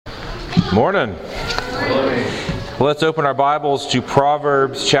Morning. Let's open our Bibles to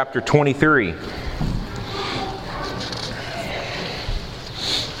Proverbs chapter 23. We're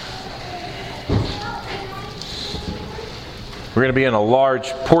going to be in a large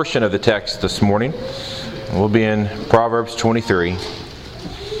portion of the text this morning. We'll be in Proverbs 23.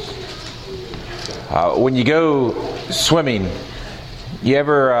 When you go swimming, you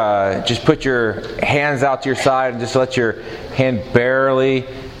ever just put your hands out to your side and just let your hand barely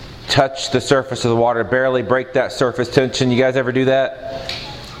touch the surface of the water, barely break that surface tension? You guys ever do that?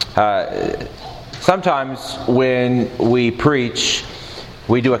 Sometimes when we preach,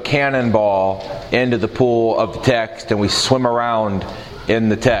 we do a cannonball into the pool of the text and we swim around in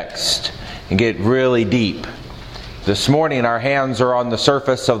the text and get really deep. This morning our hands are on the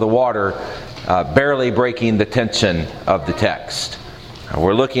surface of the water, barely breaking the tension of the text.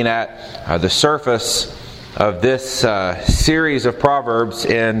 We're looking at the surface of this series of Proverbs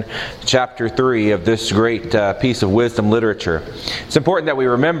in chapter 3 of this great piece of wisdom literature. It's important that we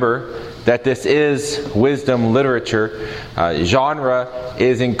remember that this is wisdom literature. Genre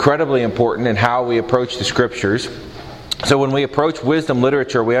is incredibly important in how we approach the Scriptures. So when we approach wisdom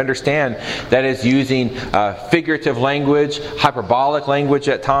literature, we understand that it's using figurative language, hyperbolic language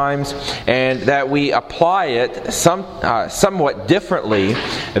at times, and that we apply it somewhat differently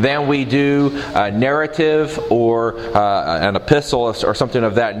than we do a narrative or an epistle or something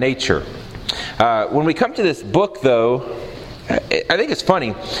of that nature. When we come to this book, though, I think it's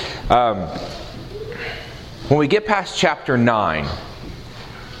funny. When we get past chapter 9,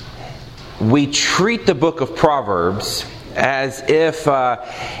 we treat the book of Proverbs as if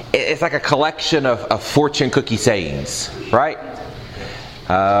it's like a collection of fortune cookie sayings, right?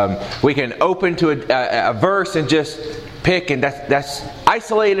 We can open to a verse and just pick, and that's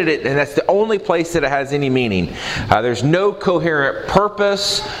isolated, and that's the only place that it has any meaning. There's no coherent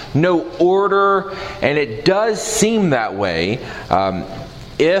purpose, no order, and it does seem that way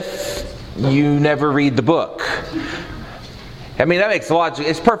if you never read the book. I mean, that makes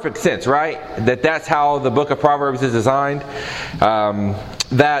it's perfect sense, right? That's how the book of Proverbs is designed.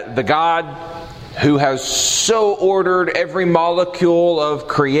 That the God who has so ordered every molecule of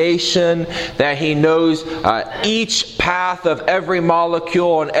creation, that He knows each path of every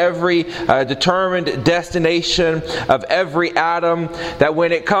molecule and every determined destination of every atom, that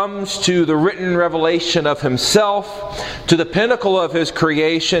when it comes to the written revelation of Himself, to the pinnacle of His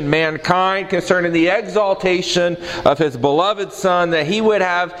creation, mankind, concerning the exaltation of His beloved Son, that He would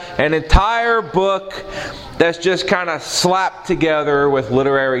have an entire book that's just kind of slapped together with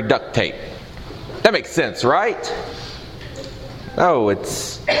literary duct tape. That makes sense, right? Oh,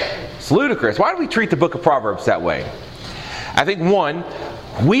 it's ludicrous. Why do we treat the book of Proverbs that way? I think, one,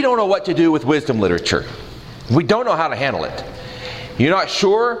 we don't know what to do with wisdom literature. We don't know how to handle it. You're not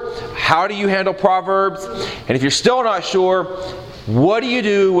sure? How do you handle Proverbs? And if you're still not sure, what do you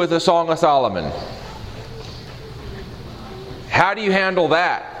do with the Song of Solomon? How do you handle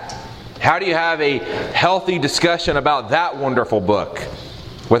that? How do you have a healthy discussion about that wonderful book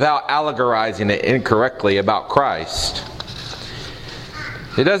without allegorizing it incorrectly about Christ?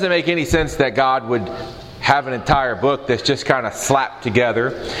 It doesn't make any sense that God would have an entire book that's just kind of slapped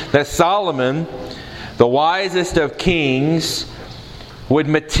together. That Solomon, the wisest of kings, would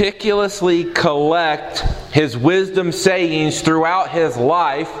meticulously collect his wisdom sayings throughout his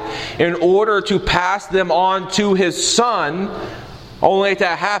life in order to pass them on to his son, only to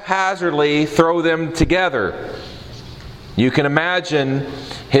haphazardly throw them together. You can imagine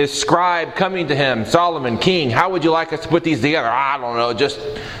his scribe coming to him, Solomon, king, how would you like us to put these together? I don't know, just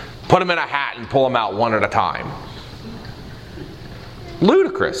put them in a hat and pull them out one at a time.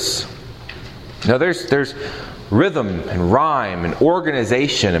 Ludicrous. Now there's rhythm and rhyme and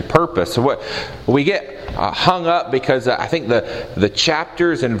organization and purpose. So what we get hung up because I think the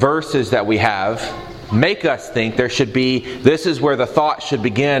chapters and verses that we have make us think this is where the thought should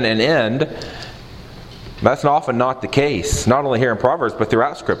begin and end. That's often not the case, not only here in Proverbs, but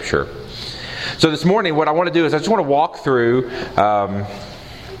throughout Scripture. So this morning, what I want to do is I just want to walk through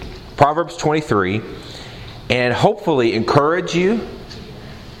Proverbs 23 and hopefully encourage you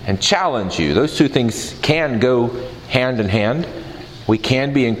and challenge you. Those two things can go hand in hand. We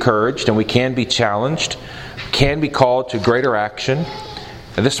can be encouraged and we can be challenged, can be called to greater action.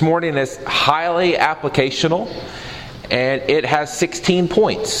 And this morning is highly applicational, and it has 16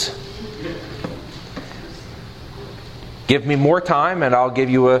 points. Give me more time and I'll give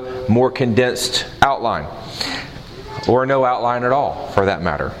you a more condensed outline. Or no outline at all, for that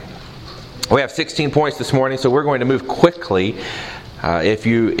matter. We have 16 points this morning, so we're going to move quickly. If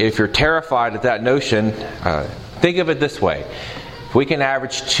you're terrified at that notion, think of it this way. if we can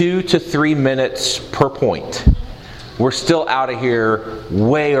average 2 to 3 minutes per point, we're still out of here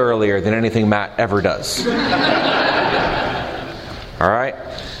way earlier than anything Matt ever does. All right?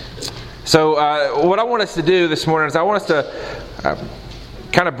 So what I want us to do this morning is I want us to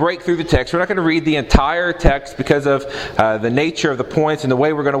kind of break through the text. We're not going to read the entire text because of the nature of the points and the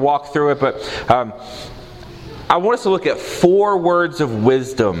way we're going to walk through it, but I want us to look at 4 words of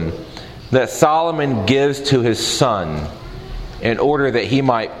wisdom that Solomon gives to his son in order that he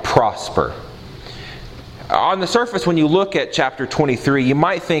might prosper. On the surface, when you look at chapter 23, you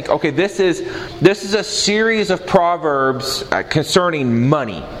might think, okay, this is a series of proverbs concerning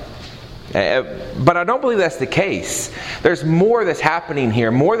money. But I don't believe that's the case. There's more that's happening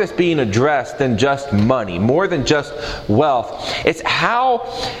here, more that's being addressed than just money, more than just wealth. It's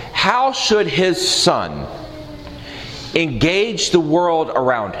how should his son engage the world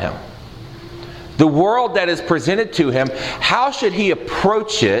around him? The world that is presented to him, how should he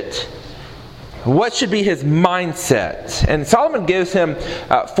approach it? What should be his mindset? And Solomon gives him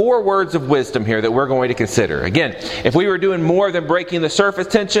 4 words of wisdom here that we're going to consider. Again, if we were doing more than breaking the surface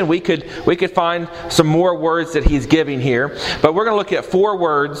tension, we could find some more words that he's giving here. But we're going to look at 4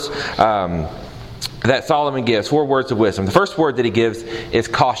 words that Solomon gives, 4 words of wisdom. The first word that he gives is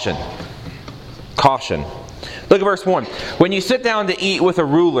caution. Caution. Look at verse 1. When you sit down to eat with a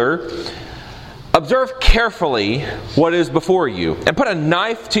ruler, observe carefully what is before you, and put a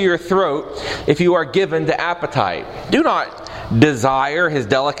knife to your throat if you are given to appetite. Do not desire his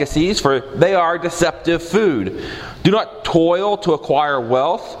delicacies, for they are deceptive food. Do not toil to acquire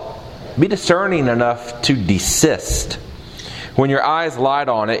wealth. Be discerning enough to desist. When your eyes light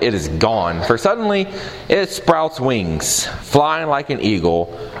on it, it is gone, for suddenly it sprouts wings, flying like an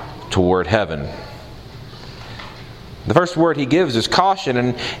eagle toward heaven. The first word he gives is caution,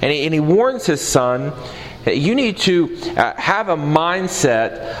 and he warns his son that you need to have a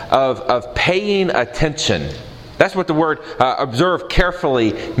mindset of paying attention. That's what the word observe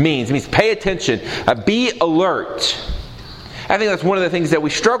carefully means. It means pay attention, be alert. I think that's one of the things that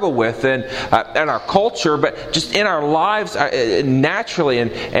we struggle with in our culture, but just in our lives naturally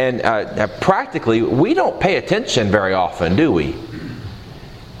and practically, we don't pay attention very often, do we?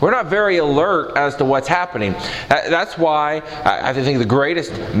 We're not very alert as to what's happening. That's why I think the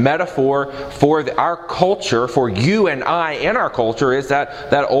greatest metaphor for our culture, for you and I in our culture, is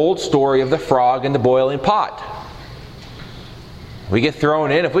that old story of the frog in the boiling pot. We get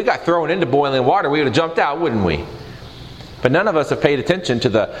thrown in. If we got thrown into boiling water, we would have jumped out, wouldn't we? But none of us have paid attention to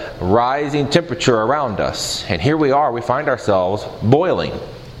the rising temperature around us. And here we are, we find ourselves boiling.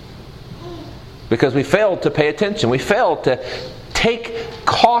 Because we failed to pay attention. We failed to take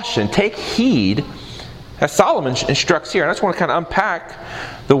caution, take heed, as Solomon instructs here. And I just want to kind of unpack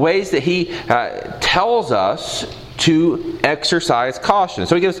the ways that he tells us to exercise caution.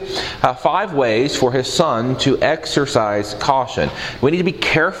 So he gives 5 ways for his son to exercise caution. We need to be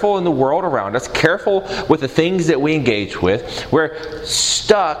careful in the world around us, careful with the things that we engage with. We're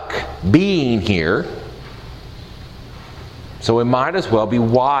stuck being here, so we might as well be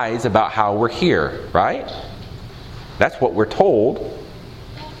wise about how we're here, right? That's what we're told.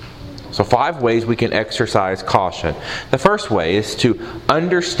 So 5 ways we can exercise caution. The first way is to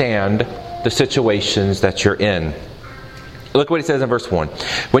understand the situations that you're in. Look what he says in verse 1.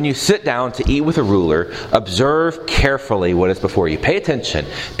 When you sit down to eat with a ruler, observe carefully what is before you. Pay attention.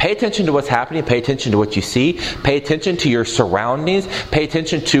 Pay attention to what's happening. Pay attention to what you see. Pay attention to your surroundings. Pay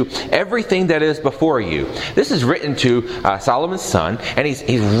attention to everything that is before you. This is written to Solomon's son, and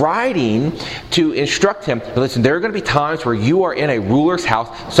he's writing to instruct him. Listen, there are going to be times where you are in a ruler's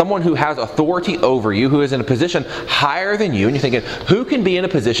house, someone who has authority over you, who is in a position higher than you, and you're thinking, who can be in a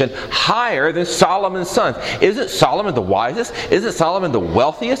position higher than Solomon's sons? Isn't Solomon the wisest? Isn't Solomon the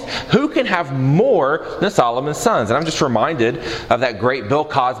wealthiest? Who can have more than Solomon's sons? And I'm just reminded of that great Bill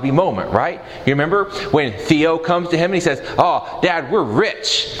Cosby moment, right? You remember when Theo comes to him and he says, "Oh, Dad, we're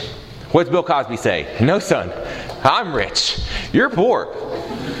rich." What's Bill Cosby say? "No, son, I'm rich. You're poor."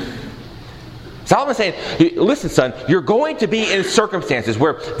 Solomon's saying, listen, son, you're going to be in circumstances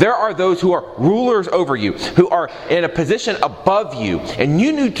where there are those who are rulers over you, who are in a position above you, and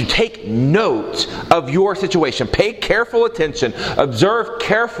you need to take note of your situation. Pay careful attention. Observe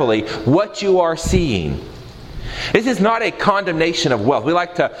carefully what you are seeing. This is not a condemnation of wealth. We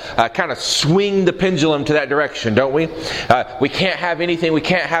like to kind of swing the pendulum to that direction, don't we? We can't have anything. We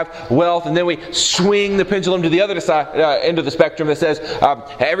can't have wealth. And then we swing the pendulum to the other side, end of the spectrum that says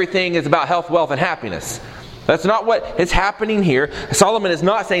everything is about health, wealth, and happiness. That's not what is happening here. Solomon is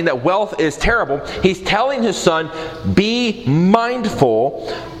not saying that wealth is terrible. He's telling his son, be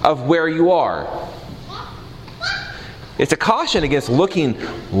mindful of where you are. It's a caution against looking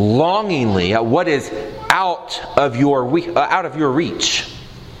longingly at what is out of your reach.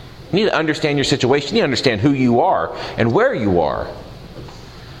 You need to understand your situation. You need to understand who you are and where you are.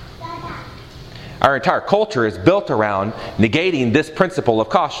 Our entire culture is built around negating this principle of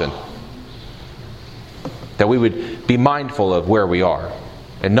caution. That we would be mindful of where we are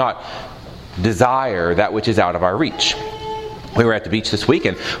and not desire that which is out of our reach. We were at the beach this week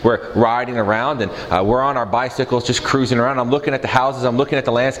and we're riding around and we're on our bicycles just cruising around. I'm looking at the houses, I'm looking at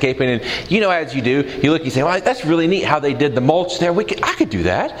the landscaping, and as you do, you look, you say, well, that's really neat how they did the mulch there. I could do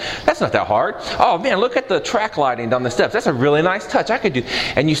that. That's not that hard. Oh man, look at the track lighting down the steps. That's a really nice touch. I could do.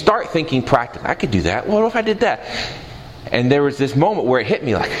 And you start thinking practically, I could do that. Well, what if I did that? And there was this moment where it hit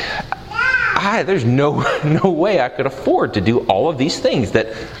me like, there's no way I could afford to do all of these things that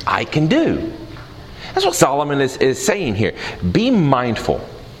I can do. That's what Solomon is saying here. Be mindful.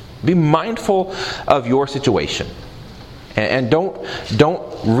 Be mindful of your situation. And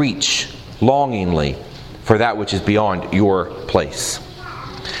don't reach longingly for that which is beyond your place.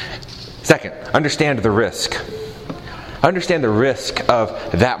 Second, understand the risk. Understand the risk of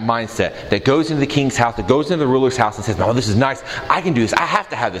that mindset that goes into the king's house, that goes into the ruler's house and says, oh, this is nice. I can do this. I have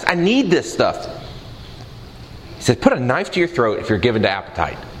to have this. I need this stuff. He says, put a knife to your throat if you're given to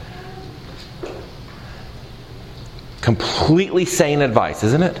appetite. Completely sane advice,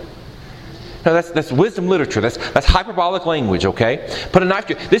 isn't it? No, that's wisdom literature. That's hyperbolic language, okay? Put a knife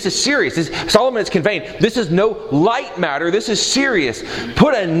to... This is serious. Solomon is conveying, this is no light matter. This is serious.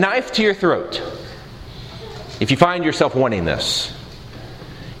 Put a knife to your throat. If you find yourself wanting this,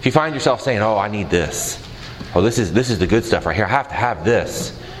 if you find yourself saying, oh, I need this. Oh, this is the good stuff right here. I have to have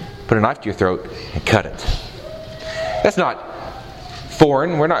this. Put a knife to your throat and cut it. That's not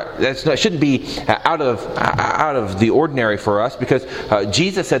foreign. It shouldn't be out of the ordinary for us, because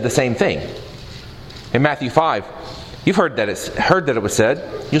Jesus said the same thing. In Matthew 5, you've heard that it was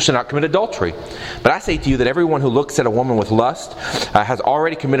said, you shall not commit adultery. But I say to you that everyone who looks at a woman with lust has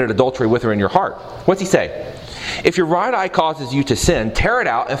already committed adultery with her in your heart. What's he say? If your right eye causes you to sin, tear it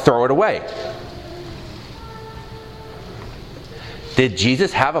out and throw it away. Did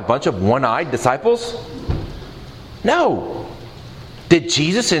Jesus have a bunch of one-eyed disciples? No. Did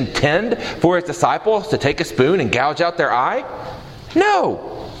Jesus intend for his disciples to take a spoon and gouge out their eye?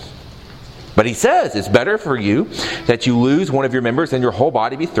 No. But he says it's better for you that you lose one of your members than your whole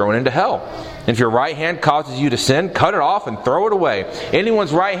body be thrown into hell. And if your right hand causes you to sin, cut it off and throw it away.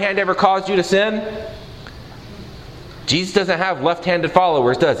 Anyone's right hand ever caused you to sin? Jesus doesn't have left-handed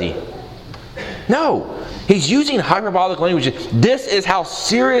followers, does he? No. He's using hyperbolic language. This is how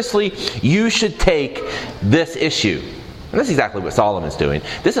seriously you should take this issue. And that's exactly what Solomon's doing.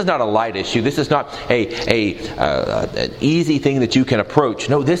 This is not a light issue. This is not an easy thing that you can approach.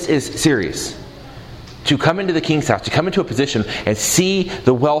 No, this is serious. To come into the king's house, to come into a position and see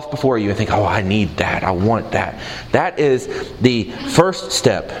the wealth before you and think, oh, I need that. I want that. That is the first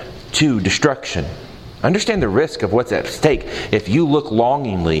step to destruction. Understand the risk of what's at stake if you look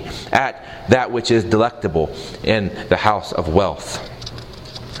longingly at that which is delectable in the house of wealth.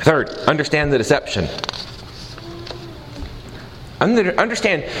 Third, understand the deception.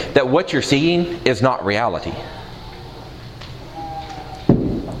 Understand that what you're seeing is not reality.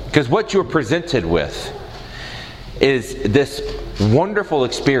 Because what you're presented with is this wonderful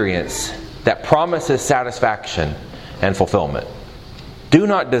experience that promises satisfaction and fulfillment. Do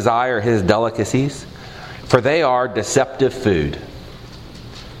not desire his delicacies, for they are deceptive food.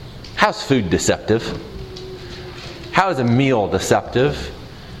 How's food deceptive? How is a meal deceptive?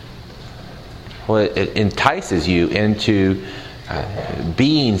 Well, it entices you into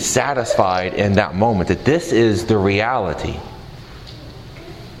being satisfied in that moment, that this is the reality.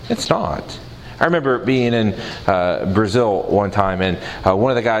 It's not. I remember being in Brazil one time, and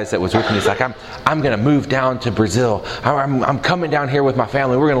one of the guys that was with me is like, I'm going to move down to Brazil. I'm coming down here with my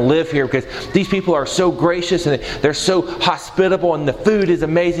family. We're going to live here because these people are so gracious and they're so hospitable, and the food is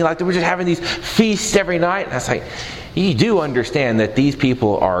amazing. Like, we're just having these feasts every night. And I was like, you do understand that these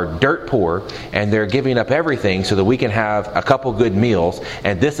people are dirt poor and they're giving up everything so that we can have a couple good meals,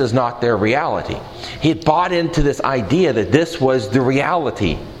 and this is not their reality. He had bought into this idea that this was the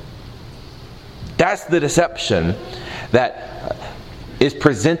reality. That's the deception that is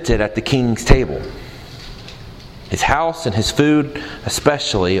presented at the king's table. His house and his food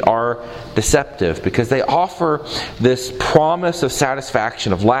especially are deceptive because they offer this promise of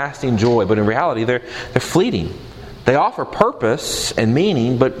satisfaction, of lasting joy, but in reality they're fleeting. They offer purpose and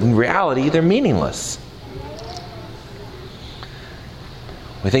meaning, but in reality they're meaningless.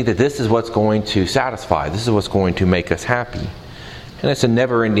 We think that this is what's going to satisfy, this is what's going to make us happy. And it's a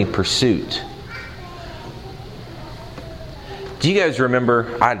never-ending pursuit. Do you guys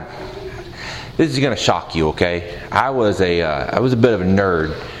remember? This is going to shock you, okay? I was a bit of a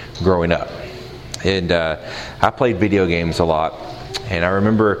nerd growing up, and I played video games a lot. And I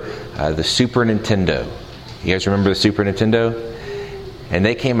remember the Super Nintendo. You guys remember the Super Nintendo? And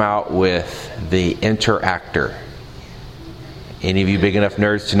they came out with the Interactor. Any of you big enough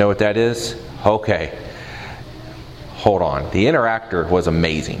nerds to know what that is? Okay. Hold on. The Interactor was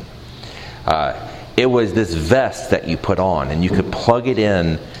amazing. It was this vest that you put on, and you could plug it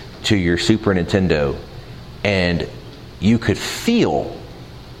in to your Super Nintendo, and you could feel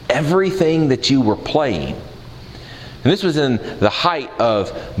everything that you were playing. And this was in the height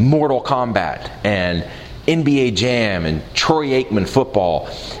of Mortal Kombat and NBA Jam and Troy Aikman football.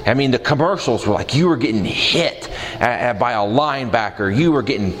 I mean, the commercials were like you were getting hit by a linebacker. You were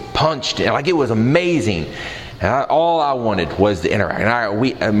getting punched. Like, it was amazing. And all I wanted was the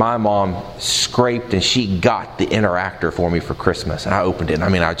Interactor. And my mom scraped and she got the Interactor for me for Christmas. And I opened it. And I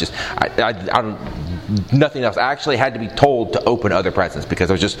mean, I don't, nothing else. I actually had to be told to open other presents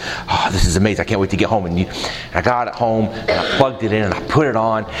because I was just, this is amazing. I can't wait to get home. And I got it home and I plugged it in and I put it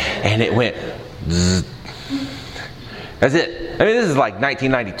on and it went zzz. That's it. I mean, this is like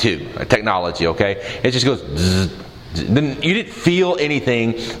 1992 technology, okay? It just goes zzz. Then you didn't feel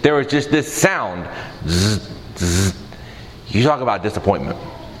anything. There was just this sound. Zzz, zzz. You talk about disappointment.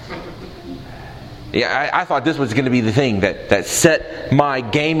 Yeah, I thought this was going to be the thing that set my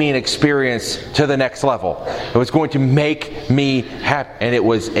gaming experience to the next level. It was going to make me happy, and it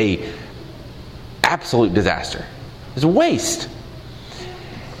was a absolute disaster. It was a waste.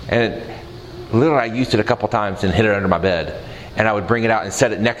 And literally, I used it a couple times and hid it under my bed, and I would bring it out and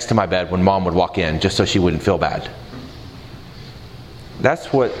set it next to my bed when Mom would walk in, just so she wouldn't feel bad.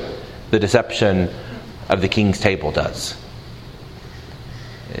 That's what the deception of the king's table does.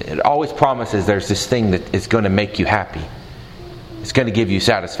 It always promises there's this thing that is going to make you happy. It's going to give you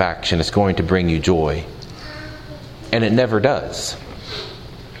satisfaction. It's going to bring you joy. And it never does.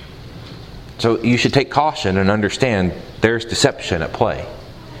 So you should take caution and understand there's deception at play.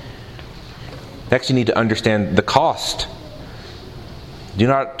 Next, you need to understand the cost. Do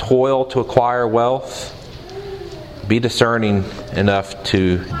not toil to acquire wealth. Be discerning enough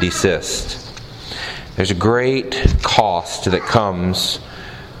to desist. There's a great cost that comes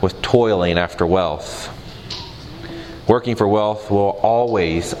with toiling after wealth. Working for wealth will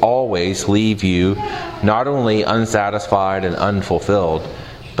always, always leave you not only unsatisfied and unfulfilled,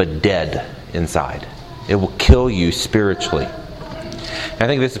 but dead inside. It will kill you spiritually. I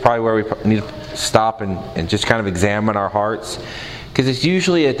think this is probably where we need to stop and just kind of examine our hearts. Because it's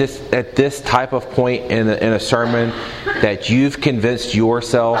usually at this type of point in a sermon that you've convinced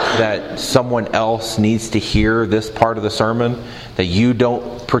yourself that someone else needs to hear this part of the sermon, that you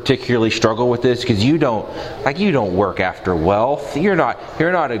don't particularly struggle with this because you don't work after wealth. You're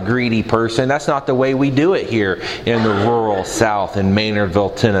not a greedy person. That's not the way we do it here in the rural South in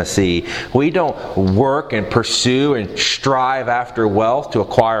Maynardville, Tennessee. We don't work and pursue and strive after wealth to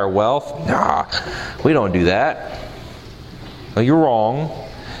acquire wealth. Nah, we don't do that. Well, you're wrong.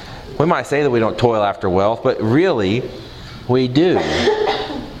 We might say that we don't toil after wealth, but really, we do.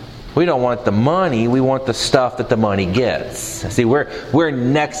 We don't want the money, we want the stuff that the money gets. See, we're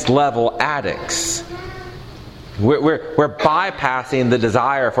next level addicts. We're bypassing the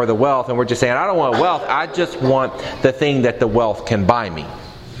desire for the wealth, and we're just saying, I don't want wealth, I just want the thing that the wealth can buy me.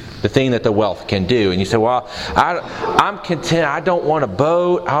 The thing that the wealth can do. And you say, well, I'm content, I don't want a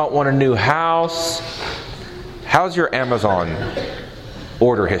boat, I don't want a new house. How's your Amazon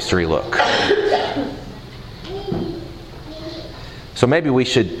order history look? So maybe we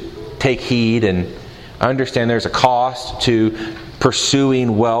should take heed and understand there's a cost to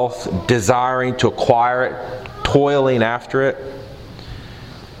pursuing wealth, desiring to acquire it, toiling after it.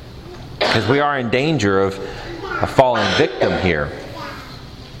 Because we are in danger of a falling victim here.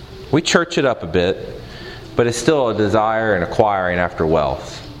 We church it up a bit, but it's still a desire and acquiring after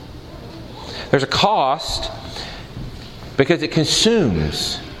wealth. There's a cost because it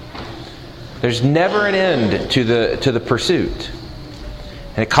consumes. There's never an end to the pursuit.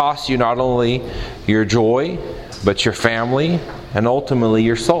 And it costs you not only your joy, but your family, and ultimately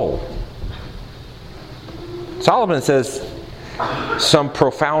your soul. Solomon says some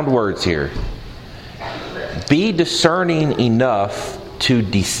profound words here. Be discerning enough to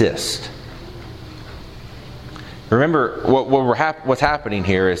desist. Remember, what's happening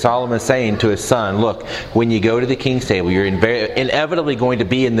here is Solomon saying to his son, look, when you go to the king's table, you're inevitably going to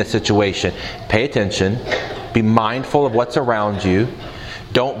be in this situation. Pay attention. Be mindful of what's around you.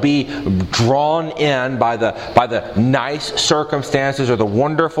 Don't be drawn in by the nice circumstances or the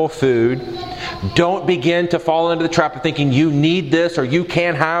wonderful food. Don't begin to fall into the trap of thinking you need this or you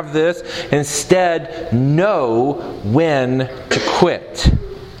can't have this. Instead, know when to quit.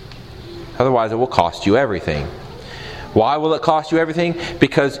 Otherwise, it will cost you everything. Why will it cost you everything?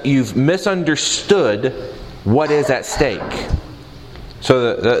 Because you've misunderstood what is at stake.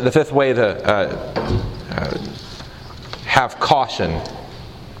 So the fifth way to have caution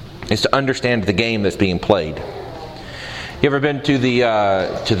is to understand the game that's being played. You ever been to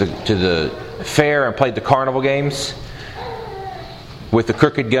the fair and played the carnival games with the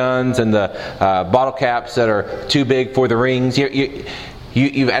crooked guns and the bottle caps that are too big for the rings?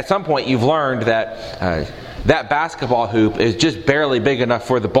 You've at some point you've learned that that basketball hoop is just barely big enough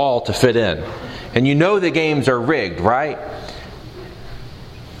for the ball to fit in, and you know the games are rigged, right?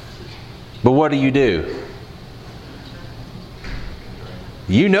 But what do?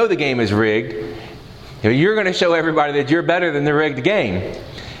 You know the game is rigged. You're going to show everybody that you're better than the rigged game.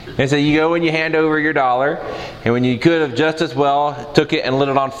 And so you go and you hand over your dollar, and when you could have just as well took it and lit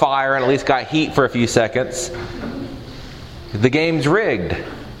it on fire and at least got heat for a few seconds, the game's rigged.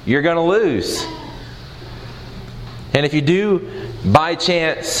 You're going to lose. And if you do, by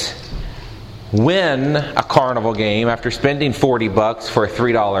chance, win a carnival game after spending $40 for a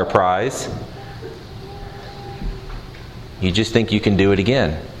 $3 prize, you just think you can do it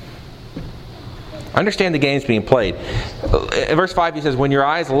again. Understand the game's being played. In verse 5 he says, when your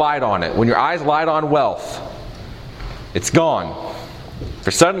eyes light on it, when your eyes light on wealth, it's gone.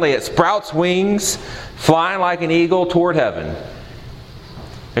 For suddenly it sprouts wings, flying like an eagle toward heaven.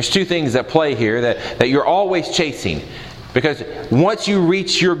 There's two things that play here that you're always chasing. Because once you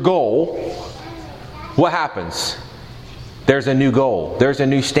reach your goal, what happens? There's a new goal. There's a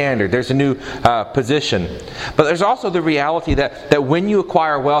new standard. There's a new position. But there's also the reality that when you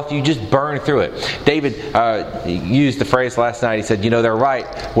acquire wealth, you just burn through it. David used the phrase last night. He said, they're right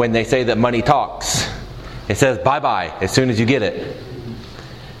when they say that money talks. It says bye-bye as soon as you get it.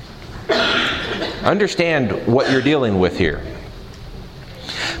 Understand what you're dealing with here.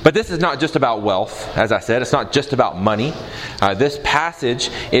 But this is not just about wealth, as I said. It's not just about money. This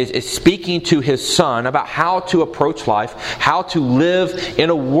passage is speaking to his son about how to approach life, how to live in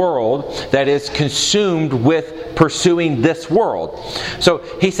a world that is consumed with pursuing this world. So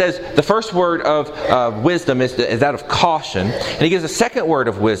he says the first word of wisdom is that of caution. And he gives a second word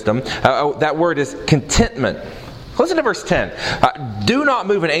of wisdom. That word is contentment. Listen to verse 10. Do not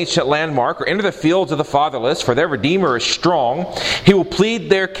move an ancient landmark or enter the fields of the fatherless, for their Redeemer is strong. He will plead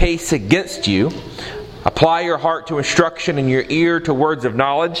their case against you. Apply your heart to instruction and your ear to words of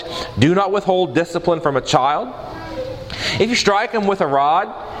knowledge. Do not withhold discipline from a child. If you strike him with a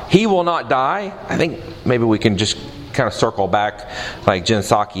rod, he will not die. I think maybe we can just kind of circle back like Jen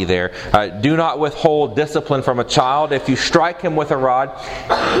Psaki there. Do not withhold discipline from a child. If you strike him with a rod,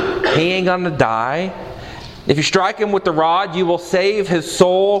 he ain't going to die. If you strike him with the rod, you will save his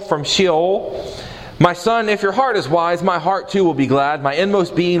soul from Sheol. My son, if your heart is wise, my heart too will be glad. My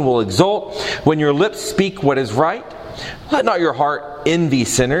inmost being will exult when your lips speak what is right. Let not your heart envy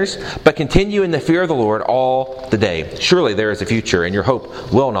sinners, but continue in the fear of the Lord all the day. Surely there is a future, and your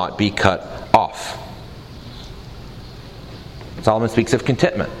hope will not be cut off. Solomon speaks of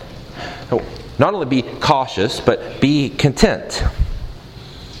contentment. Not only be cautious, but be content.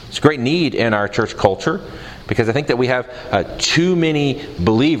 It's a great need in our church culture, because I think that we have too many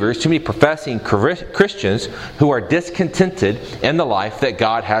believers, too many professing Christians who are discontented in the life that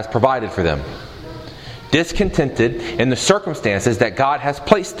God has provided for them. Discontented in the circumstances that God has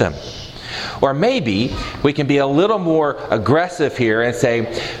placed them. Or maybe we can be a little more aggressive here and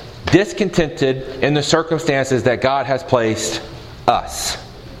say, discontented in the circumstances that God has placed us.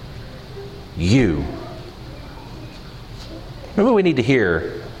 You. Maybe we need to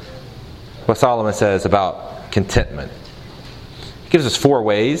hear what Solomon says about contentment. He gives us 4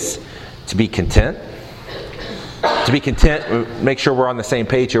 ways to be content. To be content, make sure we're on the same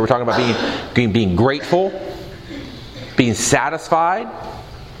page here. We're talking about being grateful, being satisfied,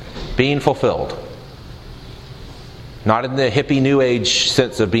 being fulfilled. Not in the hippie new age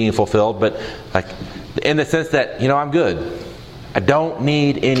sense of being fulfilled, but like in the sense that, I'm good. I don't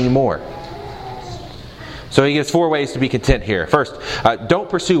need any more. So he gives 4 ways to be content here. First, don't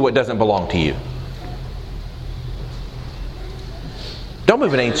pursue what doesn't belong to you. Don't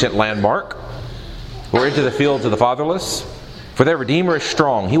move an ancient landmark or into the fields of the fatherless, for their Redeemer is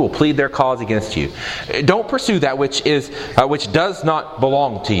strong. He will plead their cause against you. Don't pursue that which does not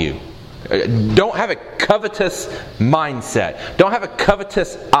belong to you. Don't have a covetous mindset. Don't have a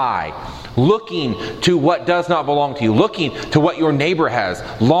covetous eye. looking to what does not belong to you, looking to what your neighbor has,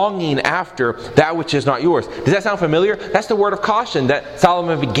 longing after that which is not yours. Does that sound familiar? That's the word of caution that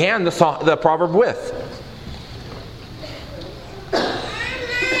Solomon began the proverb with.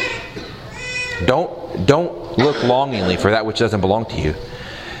 Don't look longingly for that which doesn't belong to you.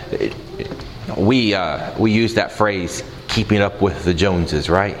 We use that phrase, keeping up with the Joneses,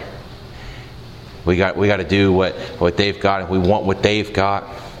 right? We got to do what they've got, and we want what they've got.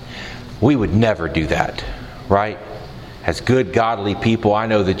 We would never do that, right? As good, godly people, I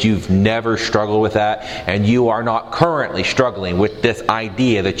know that you've never struggled with that, and you are not currently struggling with this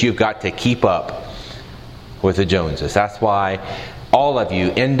idea that you've got to keep up with the Joneses. That's why all of you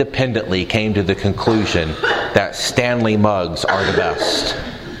independently came to the conclusion that Stanley mugs are the best.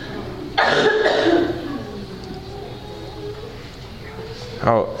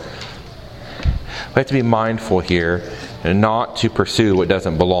 We have to be mindful here and not to pursue what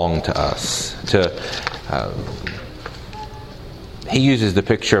doesn't belong to us. He uses the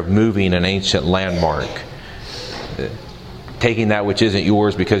picture of moving an ancient landmark, taking that which isn't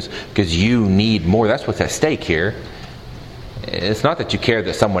yours because you need more. That's what's at stake here. It's not that you care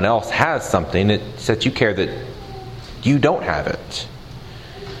that someone else has something. It's that you care that you don't have it.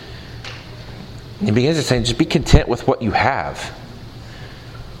 And he begins to say, just be content with what you have.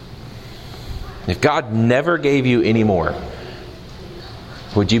 If God never gave you any more,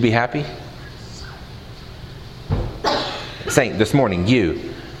 would you be happy? Saint, this morning,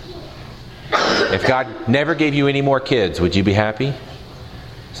 you. If God never gave you any more kids, would you be happy?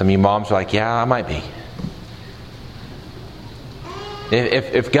 Some of you moms are like, yeah, I might be.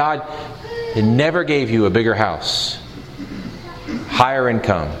 If God never gave you a bigger house, higher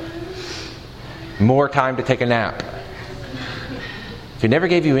income, more time to take a nap, if He never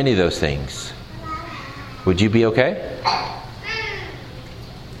gave you any of those things, would you be okay?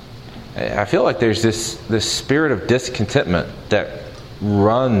 I feel like there's this spirit of discontentment that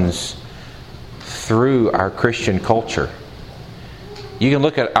runs through our Christian culture. You can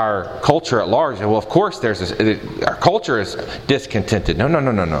look at our culture at large and, well, of course our culture is discontented.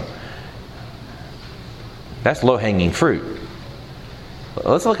 No. That's low-hanging fruit.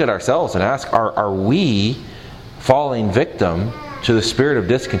 Let's look at ourselves and ask, are we falling victim to the spirit of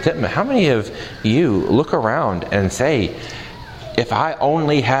discontentment? How many of you look around and say, if I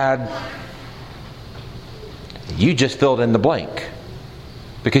only had... You just filled in the blank.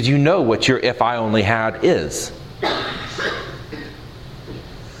 Because you know what your if I only had is.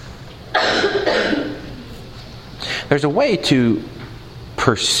 There's a way to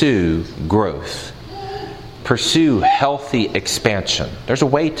pursue growth. Pursue healthy expansion. There's a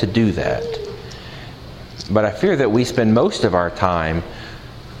way to do that. But I fear that we spend most of our time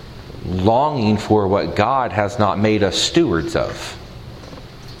longing for what God has not made us stewards of.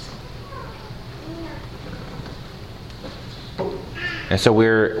 And so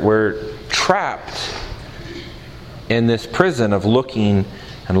we're trapped in this prison of looking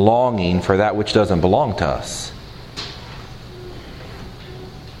and longing for that which doesn't belong to us.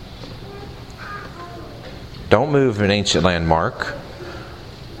 Don't move an ancient landmark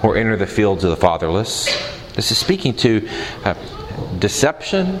or enter the fields of the fatherless. This is speaking to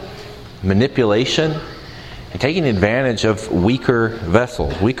deception, manipulation, and taking advantage of weaker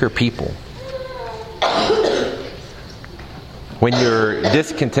vessels, weaker people. When you're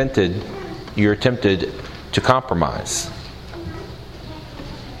discontented, you're tempted to compromise.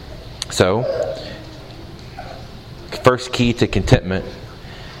 So, first key to contentment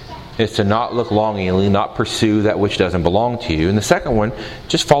is to not look longingly, not pursue that which doesn't belong to you. And the second one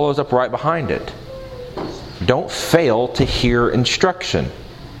just follows up right behind it. Don't fail to hear instruction.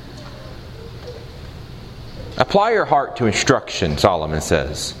 Apply your heart to instruction, Solomon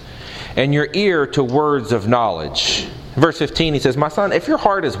says, and your ear to words of knowledge. In verse 15 he says, my son, if your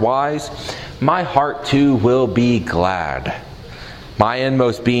heart is wise, my heart too will be glad. My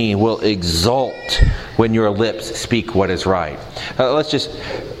inmost being will exult when your lips speak what is right. Let's just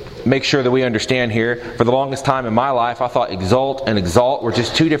make sure that we understand here. For the longest time in my life, I thought exult and exalt were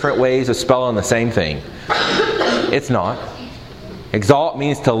just two different ways of spelling the same thing. It's not. Exalt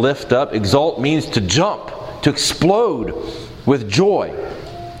means to lift up. Exult means to jump, to explode with joy.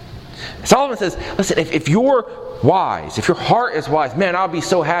 Solomon says, listen, if you're wise, if your heart is wise, man, I'll be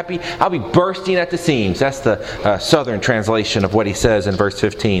so happy. I'll be bursting at the seams. That's the southern translation of what he says in verse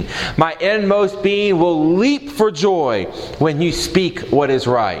 15. My inmost being will leap for joy when you speak what is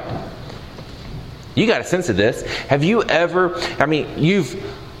right. You got a sense of this. Have you ever, you've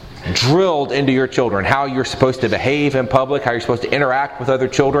drilled into your children, how you're supposed to behave in public, how you're supposed to interact with other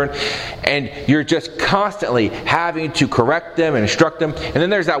children, and you're just constantly having to correct them and instruct them. And then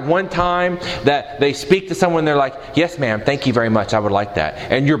there's that one time that they speak to someone, they're like, "Yes, ma'am, thank you very much, I would like that."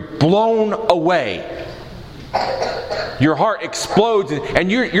 And you're blown away. Your heart explodes,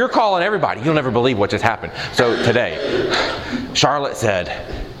 and you're calling everybody. You'll never believe what just happened. So today, Charlotte said,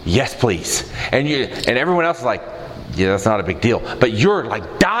 "Yes, please," and everyone else is like, "Yeah, that's not a big deal." But you're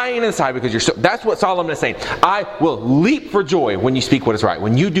like dying inside because you're so. That's what Solomon is saying. I will leap for joy when you speak what is right,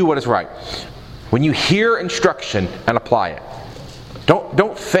 when you do what is right, when you hear instruction and apply it.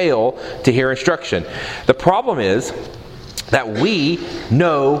 Don't fail to hear instruction. The problem is that we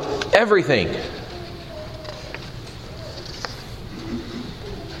know everything.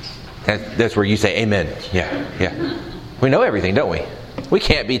 That's where you say amen. Yeah. We know everything, don't we? We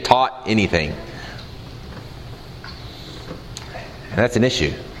can't be taught anything. And that's an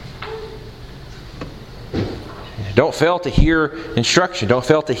issue. Don't fail to hear instruction. Don't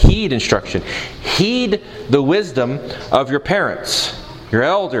fail to heed instruction. Heed the wisdom of your parents, your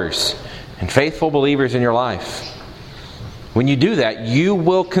elders, and faithful believers in your life. When you do that, you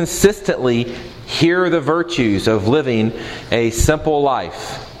will consistently hear the virtues of living a simple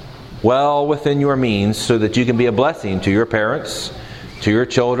life, well within your means, so that you can be a blessing to your parents, to your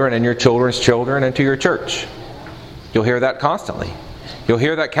children and your children's children, and to your church. You'll hear that constantly. You'll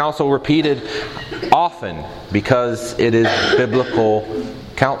hear that counsel repeated often because it is biblical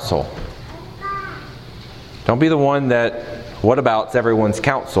counsel. Don't be the one that whatabouts everyone's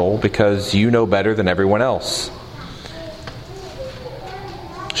counsel because you know better than everyone else.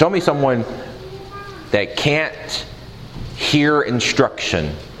 Show me someone that can't hear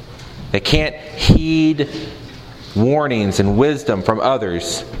instruction, that can't heed warnings and wisdom from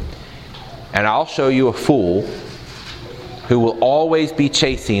others, and I'll show you a fool who will always be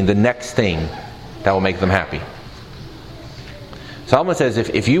chasing the next thing that will make them happy. Solomon says,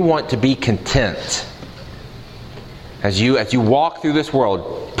 if you want to be content as you walk through this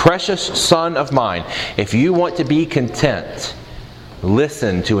world, precious son of mine, if you want to be content,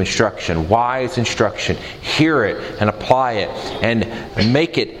 listen to instruction, wise instruction, hear it and apply it, and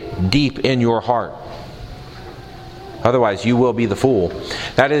make it deep in your heart. Otherwise, you will be the fool.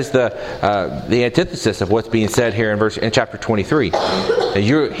 That is the antithesis of what's being said here in chapter 23.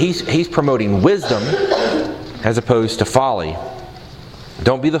 He's promoting wisdom as opposed to folly.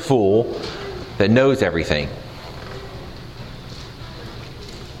 Don't be the fool that knows everything.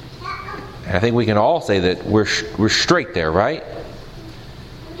 And I think we can all say that we're straight there, right?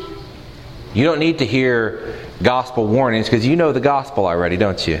 You don't need to hear gospel warnings because you know the gospel already,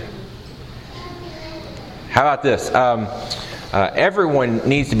 don't you? How about this? Everyone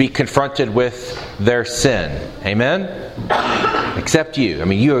needs to be confronted with their sin. Amen? Except you. I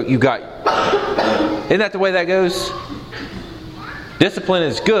mean, you got... Isn't that the way that goes? Discipline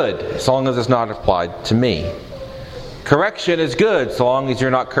is good as long as it's not applied to me. Correction is good so long as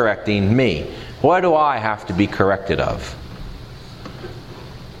you're not correcting me. What do I have to be corrected of?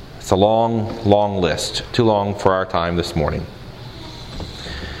 It's a long, long list. Too long for our time this morning.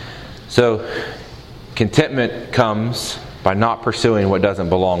 So, contentment comes by not pursuing what doesn't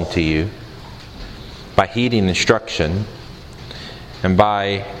belong to you, by heeding instruction, and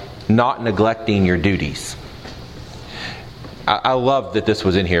by not neglecting your duties. I love that this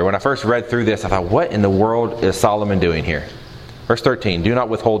was in here. When I first read through this, I thought, what in the world is Solomon doing here? Verse 13, do not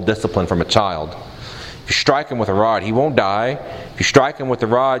withhold discipline from a child. If you strike him with a rod, he won't die. If you strike him with the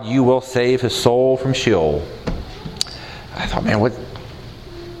rod, you will save his soul from Sheol. I thought, man, what?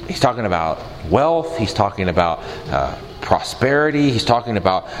 He's talking about wealth. He's talking about prosperity. He's talking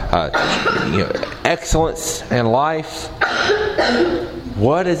about excellence in life.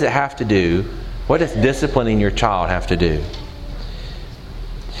 What does it have to do? What does disciplining your child have to do?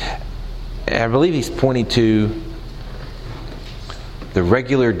 And I believe he's pointing to the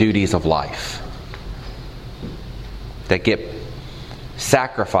regular duties of life that get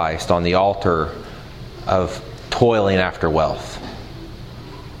sacrificed on the altar of toiling after wealth.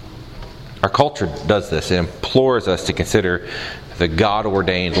 Our culture does this. It implores us to consider the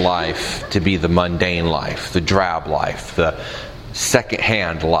God-ordained life to be the mundane life, the drab life, the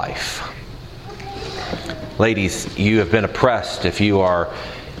second-hand life. Ladies, you have been oppressed if you are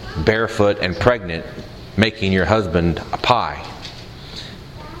barefoot and pregnant making your husband a pie.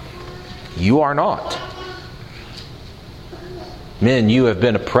 You are not. Men, you have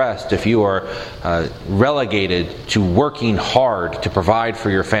been oppressed if you are relegated to working hard to provide for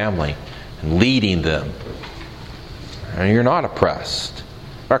your family and leading them. And you're not oppressed.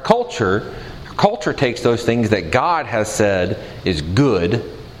 Our culture takes those things that God has said is good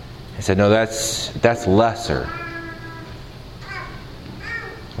He said, no, that's lesser.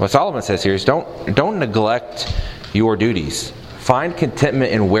 What Solomon says here is don't neglect your duties. Find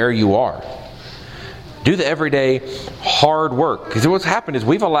contentment in where you are. Do the everyday hard work. Because what's happened is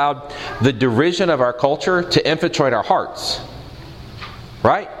we've allowed the derision of our culture to infiltrate our hearts.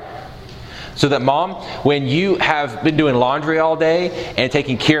 Right? So that mom, when you have been doing laundry all day and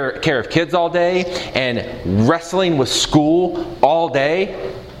taking care of kids all day and wrestling with school all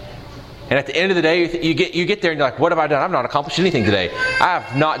day, and at the end of the day you get there and you're like, what have I done? I've not accomplished anything today. I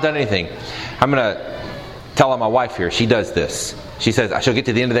have not done anything. I'm going to tell on my wife here. She does this. She says, she'll get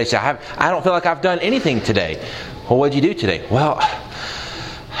to the end of the day. She says, I don't feel like I've done anything today. Well, what did you do today? Well,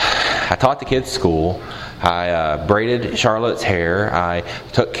 I taught the kids school. I braided Charlotte's hair. I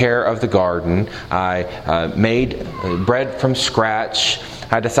took care of the garden. I made bread from scratch.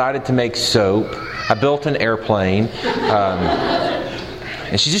 I decided to make soap. I built an airplane.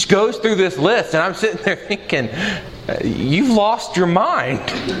 And she just goes through this list. And I'm sitting there thinking, you've lost your mind.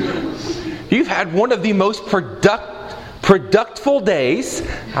 You've had one of the most productful days.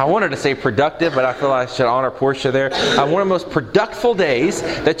 I wanted to say productive, but I feel I should honor Portia there. One of the most productful days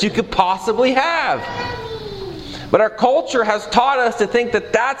that you could possibly have. But our culture has taught us to think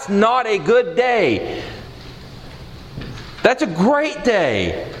that that's not a good day. That's a great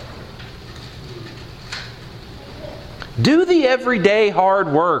day. Do the everyday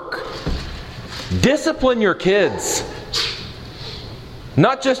hard work. Discipline your kids.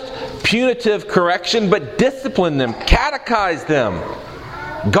 Not just punitive correction, but discipline them. Catechize them.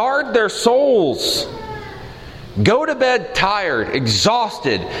 Guard their souls. Go to bed tired,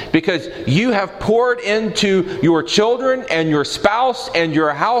 exhausted, because you have poured into your children and your spouse and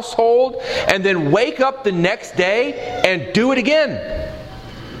your household, and then wake up the next day and do it again.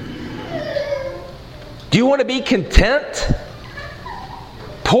 Do you want to be content?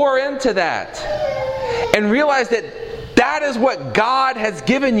 Pour into that. And realize that is what God has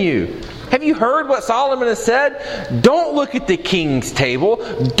given you. Have you heard what Solomon has said? Don't look at the king's table.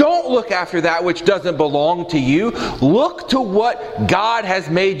 Don't look after that which doesn't belong to you. Look to what God has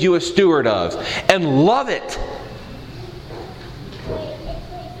made you a steward of. And love it.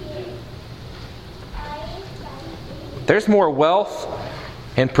 There's more wealth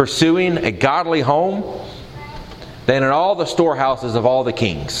in pursuing a godly home than in all the storehouses of all the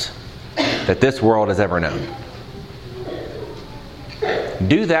kings that this world has ever known.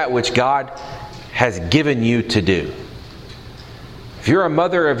 Do that which God has given you to do. If you're a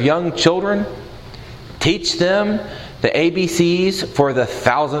mother of young children, teach them the ABCs for the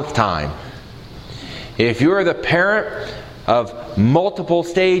 1,000th time. If you're the parent of multiple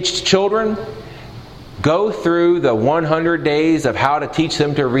staged children, go through the 100 days of how to teach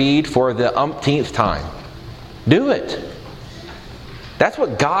them to read for the umpteenth time. Do it. That's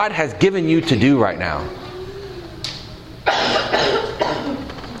what God has given you to do right now.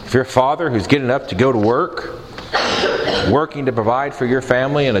 If you're a father who's getting up to go to work, working to provide for your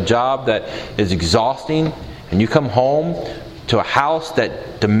family in a job that is exhausting, and you come home to a house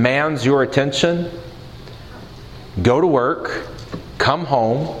that demands your attention, go to work, come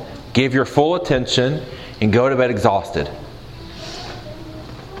home, give your full attention, and go to bed exhausted,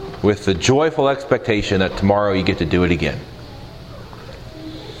 with the joyful expectation that tomorrow you get to do it again.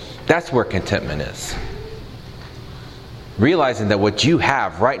 That's where contentment is. Realizing that what you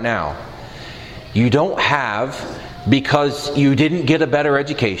have right now, you don't have because you didn't get a better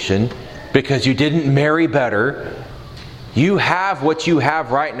education, because you didn't marry better. You have what you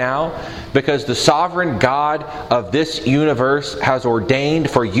have right now because the sovereign God of this universe has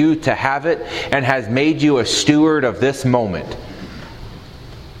ordained for you to have it and has made you a steward of this moment.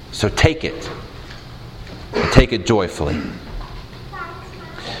 So take it. And take it joyfully.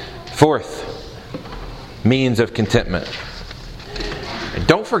 Fourth means of contentment. And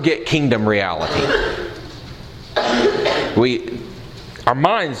don't forget kingdom reality. Our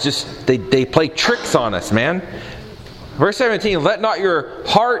minds just, they play tricks on us, man. Verse 17, let not your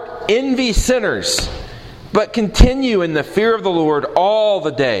heart envy sinners, but continue in the fear of the Lord all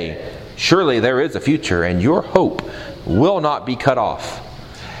the day. Surely there is a future, and your hope will not be cut off.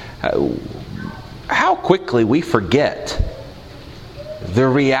 How quickly we forget the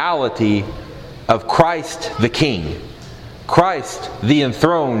reality of Christ the King. Christ the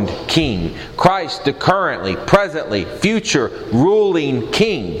enthroned King. Christ the currently, presently, future ruling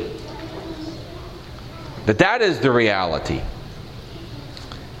King. That is the reality.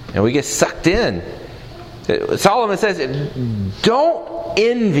 And we get sucked in. Solomon says, don't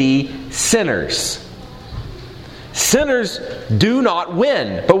envy sinners. Sinners do not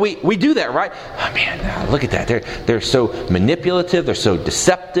win. But we do that, right? Oh man, look at that. They're so manipulative, they're so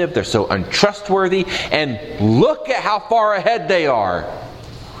deceptive, they're so untrustworthy, and look at how far ahead they are.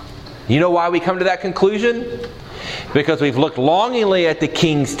 You know why we come to that conclusion? Because we've looked longingly at the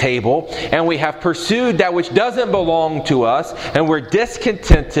king's table, and we have pursued that which doesn't belong to us, and we're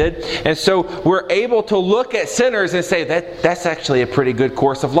discontented, and so we're able to look at sinners and say that's actually a pretty good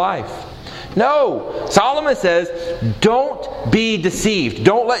course of life. No, Solomon says, don't be deceived.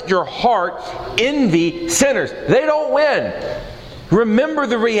 Don't let your heart envy sinners. They don't win. Remember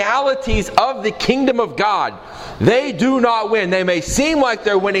the realities of the kingdom of God. They do not win. They may seem like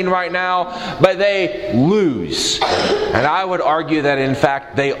they're winning right now, but they lose. And I would argue that in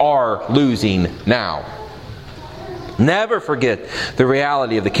fact they are losing now. Never forget the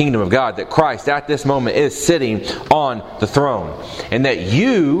reality of the kingdom of God, that Christ at this moment is sitting on the throne. And that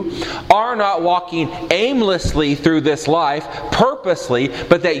you are not walking aimlessly through this life, purposely,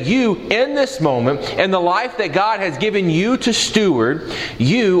 but that you, in this moment, in the life that God has given you to steward,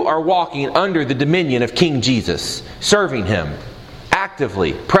 you are walking under the dominion of King Jesus, serving Him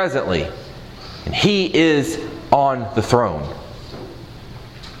actively, presently. And He is on the throne.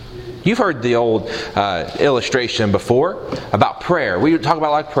 You've heard the old illustration before about prayer. We talk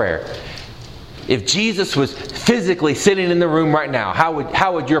about like prayer. If Jesus was physically sitting in the room right now,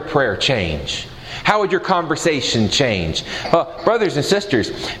 how would your prayer change? How would your conversation change? Brothers and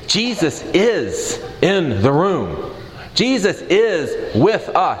sisters, Jesus is in the room. Jesus is with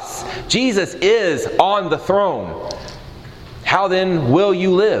us. Jesus is on the throne. How then will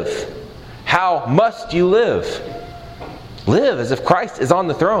you live? How must you live? Live as if Christ is on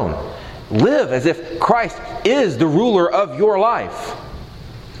the throne. Live as if Christ is the ruler of your life.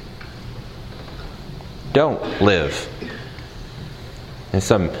 Don't live in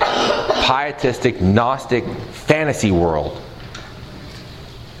some pietistic, Gnostic fantasy world.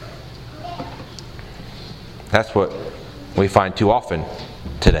 That's what we find too often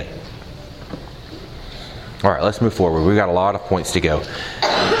today. All right, let's move forward. We've got a lot of points to go.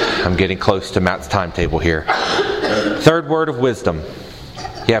 I'm getting close to Matt's timetable here. Third word of wisdom.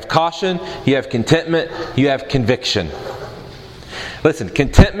 You have caution, you have contentment, you have conviction. Listen,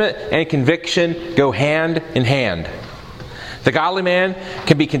 contentment and conviction go hand in hand. The godly man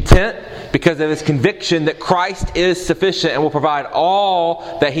can be content because of his conviction that Christ is sufficient and will provide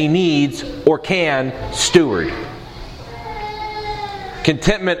all that he needs or can steward.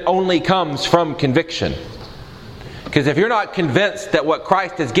 Contentment only comes from conviction. Because if you're not convinced that what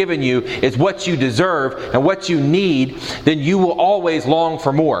Christ has given you is what you deserve and what you need, then you will always long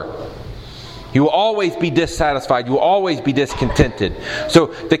for more. You will always be dissatisfied. You will always be discontented. So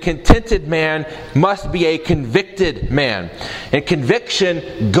the contented man must be a convicted man. And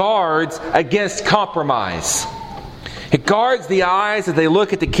conviction guards against compromise. It guards the eyes as they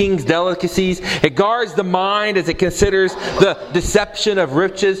look at the king's delicacies. It guards the mind as it considers the deception of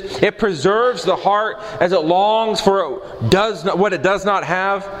riches. It preserves the heart as it longs for what it does not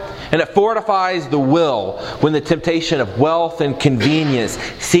have. And it fortifies the will when the temptation of wealth and convenience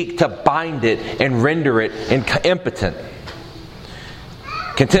seek to bind it and render it impotent.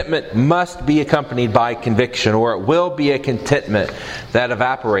 Contentment must be accompanied by conviction, or it will be a contentment that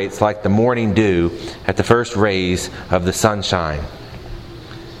evaporates like the morning dew at the first rays of the sunshine.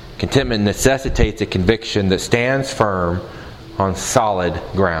 Contentment necessitates a conviction that stands firm on solid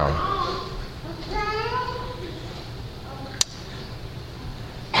ground.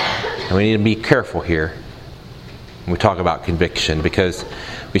 And we need to be careful here when we talk about conviction, because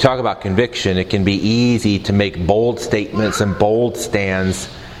we talk about conviction, it can be easy to make bold statements and bold stands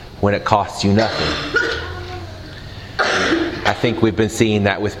when it costs you nothing. I think we've been seeing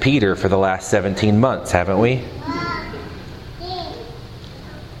that with Peter for the last 17 months, haven't we?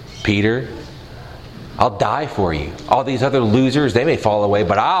 Peter, I'll die for you. All these other losers, they may fall away,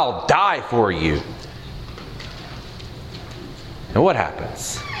 but I'll die for you. And what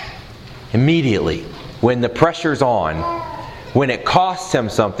happens? Immediately, when the pressure's on, when it costs him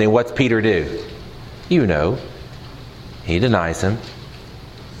something, what's Peter do? You know, he denies him.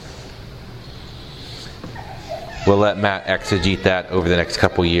 We'll let Matt exegete that over the next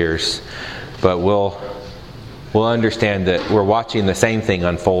couple years, but we'll understand that we're watching the same thing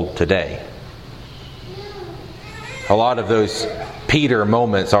unfold today. A lot of those Peter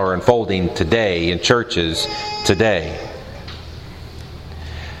moments are unfolding today in churches today.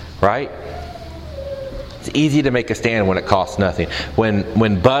 Right? It's easy to make a stand when it costs nothing.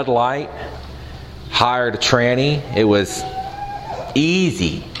 When Bud Light hired a tranny, it was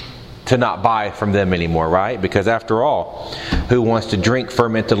easy to not buy from them anymore, right? Because after all, who wants to drink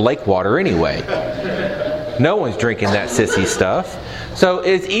fermented lake water anyway? No one's drinking that sissy stuff. So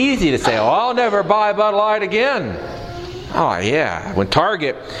it's easy to say, oh, I'll never buy Bud Light again. Oh, yeah. When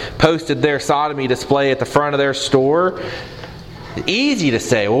Target posted their sodomy display at the front of their store, easy to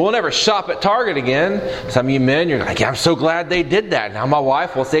say, well, we'll never shop at Target again. Some of you men, you're like, yeah, I'm so glad they did that. Now my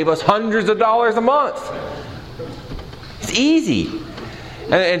wife will save us hundreds of dollars a month. It's easy.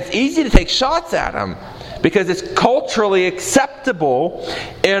 And it's easy to take shots at them because it's culturally acceptable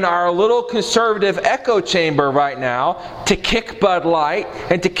in our little conservative echo chamber right now to kick Bud Light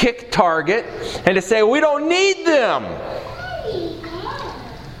and to kick Target and to say, we don't need them.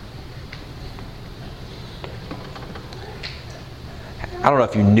 I don't know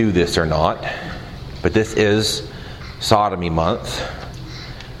if you knew this or not, but this is Sodomy Month.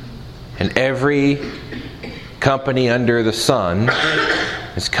 And every company under the sun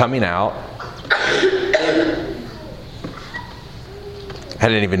is coming out. I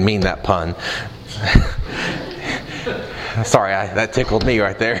didn't even mean that pun. Sorry, that tickled me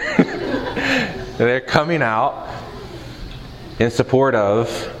right there. They're coming out in support of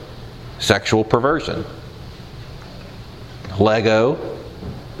sexual perversion. Lego,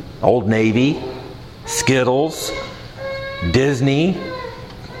 Old Navy, Skittles, Disney,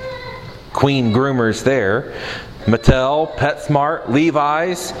 Queen Groomers there, Mattel, PetSmart,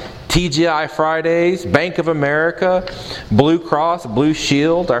 Levi's, TGI Fridays, Bank of America, Blue Cross, Blue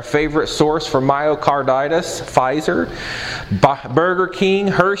Shield, our favorite source for myocarditis, Pfizer, Burger King,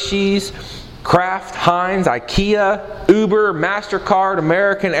 Hershey's, Kraft, Heinz, IKEA, Uber, MasterCard,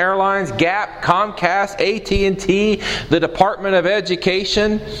 American Airlines, Gap, Comcast, AT&T, the Department of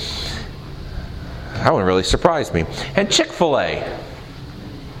Education. That one really surprised me. And Chick-fil-A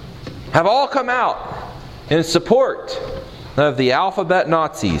have all come out in support of the alphabet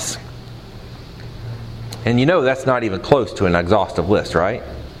Nazis. And you know that's not even close to an exhaustive list, right?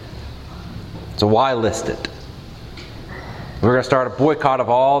 So why list it? We're going to start a boycott of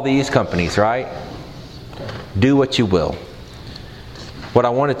all these companies, right? Do what you will. What I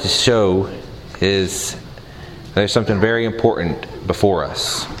wanted to show is there's something very important before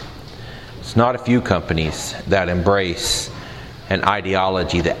us. It's not a few companies that embrace an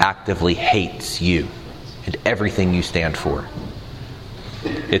ideology that actively hates you and everything you stand for.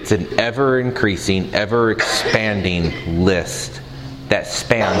 It's an ever-increasing, ever-expanding list that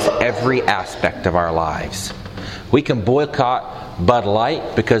spans every aspect of our lives. We can boycott Bud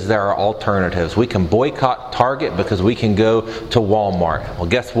Light because there are alternatives. We can boycott Target because we can go to Walmart. Well,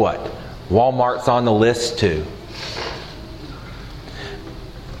 guess what? Walmart's on the list too.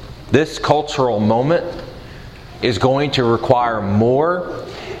 This cultural moment is going to require more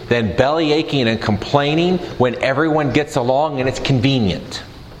than belly aching and complaining when everyone gets along and it's convenient.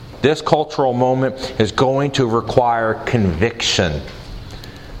 This cultural moment is going to require conviction.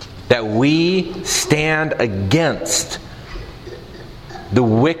 That we stand against the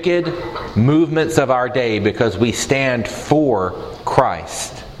wicked movements of our day because we stand for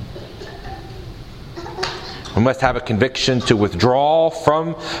Christ. We must have a conviction to withdraw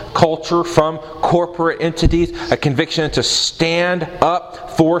from culture, from corporate entities, a conviction to stand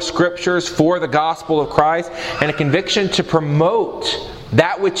up for Scriptures, for the gospel of Christ, and a conviction to promote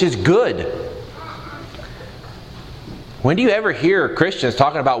that which is good. When do you ever hear Christians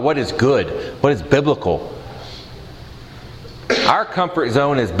talking about what is good, what is biblical? Our comfort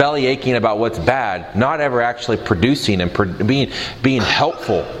zone is belly aching about what's bad, not ever actually producing and being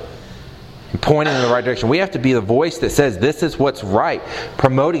helpful and pointing in the right direction. We have to be the voice that says this is what's right,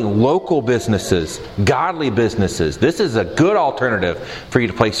 promoting local businesses, godly businesses. This is a good alternative for you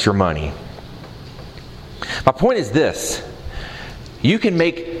to place your money. My point is this: you can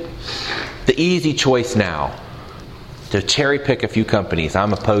make the easy choice now to cherry pick a few companies.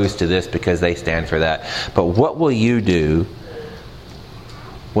 I'm opposed to this because they stand for that. But what will you do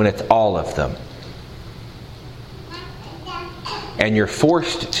when it's all of them? And you're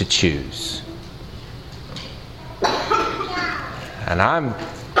forced to choose. And I'm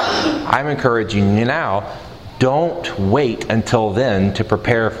encouraging you now, don't wait until then to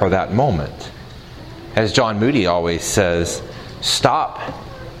prepare for that moment. As John Moody always says, stop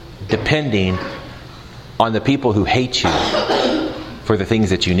depending on the people who hate you for the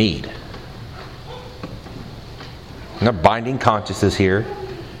things that you need. I'm not binding consciences here,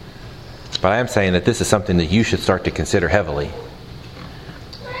 but I am saying that this is something that you should start to consider heavily.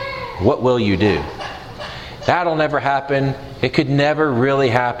 What will you do? That'll never happen. It could never really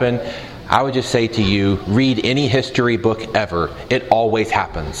happen. I would just say to you, read any history book ever. It always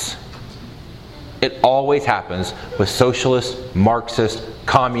happens. It always happens with socialist, Marxist,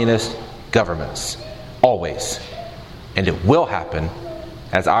 communist governments. Always. And it will happen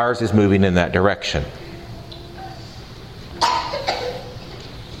as ours is moving in that direction.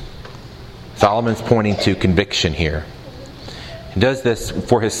 Solomon's pointing to conviction here. He does this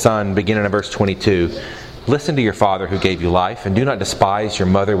for his son, beginning in verse 22. Listen to your father who gave you life, and do not despise your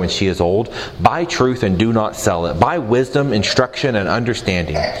mother when she is old. Buy truth and do not sell it. Buy wisdom, instruction, and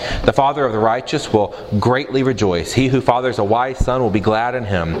understanding. The father of the righteous will greatly rejoice. He who fathers a wise son will be glad in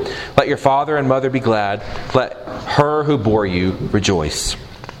him. Let your father and mother be glad. Let her who bore you rejoice.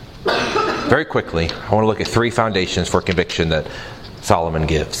 Very quickly, I want to look at 3 foundations for conviction that Solomon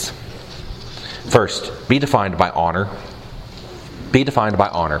gives. First, be defined by honor. Be defined by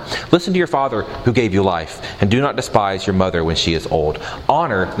honor. Listen to your father who gave you life, and do not despise your mother when she is old.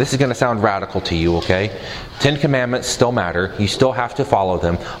 Honor, this is going to sound radical to you, okay? 10 commandments still matter. You still have to follow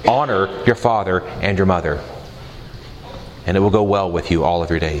them. Honor your father and your mother, and it will go well with you all of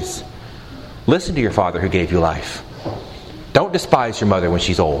your days. Listen to your father who gave you life. Don't despise your mother when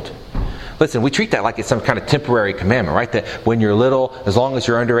she's old. Listen, we treat that like it's some kind of temporary commandment, right? That when you're little, as long as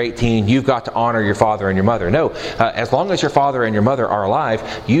you're under 18, you've got to honor your father and your mother. No, as long as your father and your mother are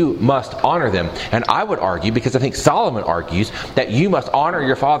alive, you must honor them. And I would argue, because I think Solomon argues, that you must honor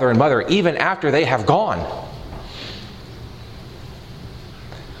your father and mother even after they have gone.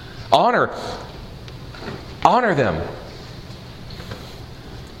 Honor them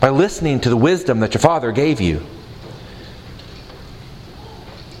by listening to the wisdom that your father gave you.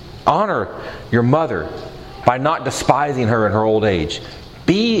 Honor your mother by not despising her in her old age.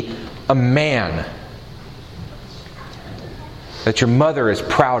 Be a man that your mother is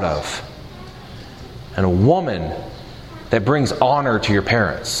proud of, and a woman that brings honor to your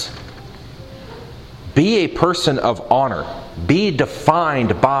parents. Be a person of honor. Be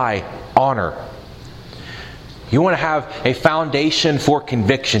defined by honor. You want to have a foundation for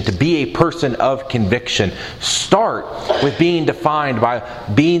conviction, to be a person of conviction. Start with being defined by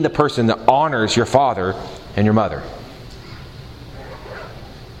being the person that honors your father and your mother.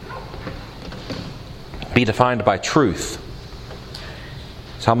 Be defined by truth.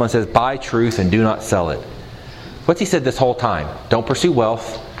 Solomon says, buy truth and do not sell it. What's he said this whole time? Don't pursue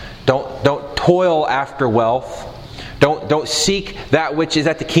wealth. Don't toil after wealth. Don't seek that which is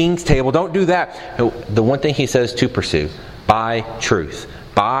at the king's table. Don't do that. No, the one thing he says to pursue, buy truth.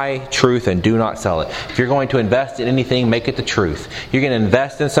 Buy truth and do not sell it. If you're going to invest in anything, make it the truth. You're going to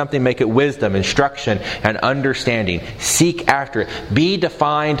invest in something, make it wisdom, instruction, and understanding. Seek after it. Be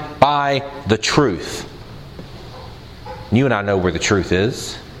defined by the truth. You and I know where the truth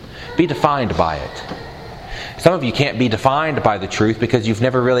is. Be defined by it. Some of you can't be defined by the truth because you've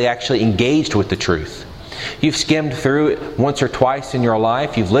never really actually engaged with the truth. You've skimmed through it once or twice in your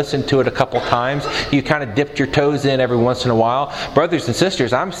life. You've listened to it a couple times. You kind of dipped your toes in every once in a while. Brothers and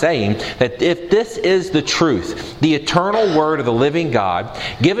sisters, I'm saying that if this is the truth, the eternal Word of the living God,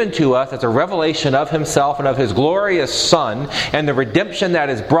 given to us as a revelation of Himself and of His glorious Son, and the redemption that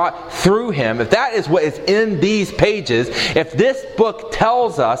is brought through Him, if that is what is in these pages, if this book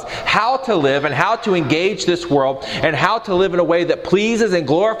tells us how to live and how to engage this world and how to live in a way that pleases and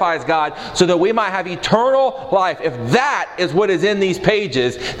glorifies God so that we might have eternal life, if that is what is in these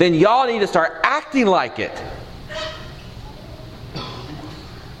pages, then y'all need to start acting like it.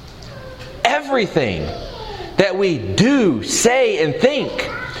 Everything that we do, say, and think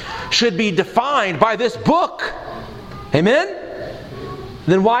should be defined by this book. Amen?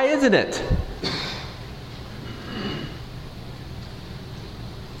 Then why isn't it?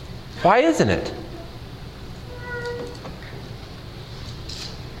 Why isn't it?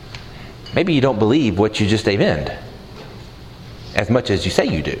 Maybe you don't believe what you just amened as much as you say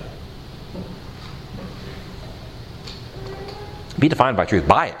you do. Be defined by truth.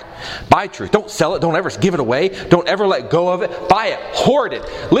 Buy it. Buy truth. Don't sell it. Don't ever give it away. Don't ever let go of it. Buy it. Hoard it.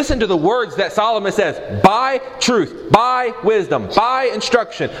 Listen to the words that Solomon says. Buy truth. Buy wisdom. Buy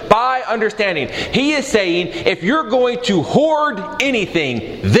instruction. Buy understanding. He is saying, if you're going to hoard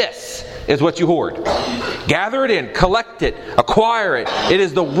anything, this is what you hoard. Gather it in, collect it, acquire it. It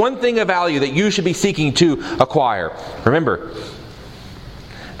is the one thing of value that you should be seeking to acquire. Remember,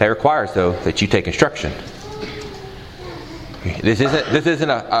 that requires, though, that you take instruction. This isn't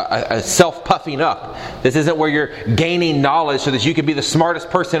a self-puffing up. This isn't where you're gaining knowledge so that you can be the smartest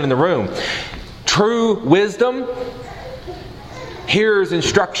person in the room. True wisdom hears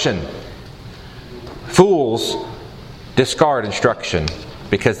instruction. Fools discard instruction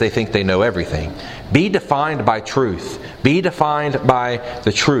because they think they know everything. Be defined by truth. Be defined by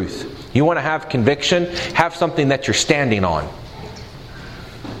the truth. You want to have conviction? Have something that you're standing on.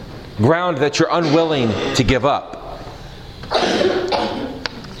 Ground that you're unwilling to give up.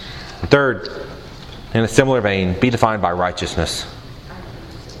 Third, in a similar vein, be defined by righteousness.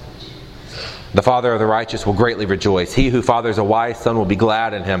 The father of the righteous will greatly rejoice. He who fathers a wise son will be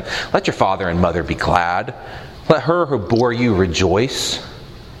glad in him. Let your father and mother be glad. Let her who bore you rejoice.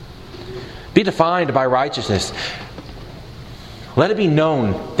 Be defined by righteousness. Let it be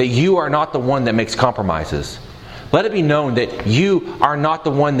known that you are not the one that makes compromises. Let it be known that you are not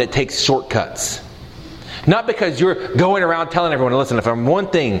the one that takes shortcuts. Not because you're going around telling everyone, listen, if I'm one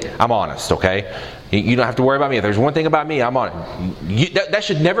thing, I'm honest, okay? You don't have to worry about me. If there's one thing about me, I'm on it. That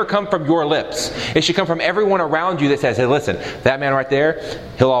should never come from your lips. It should come from everyone around you that says, hey, listen, that man right there,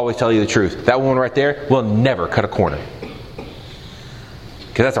 he'll always tell you the truth. That woman right there will never cut a corner.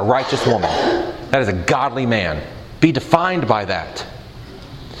 Because that's a righteous woman. That is a godly man. Be defined by that.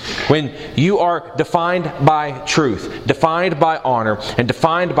 When you are defined by truth, defined by honor, and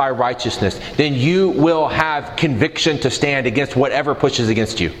defined by righteousness, then you will have conviction to stand against whatever pushes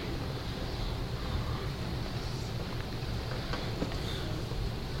against you.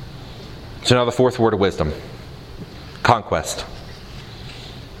 So now the fourth word of wisdom. Conquest.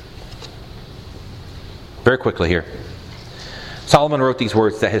 Very quickly here. Solomon wrote these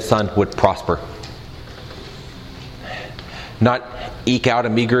words that his son would prosper. Not eke out a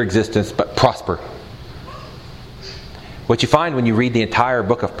meager existence, but prosper. What you find when you read the entire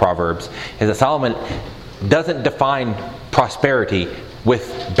book of Proverbs is that Solomon doesn't define prosperity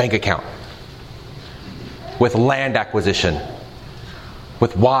with bank account, with land acquisition,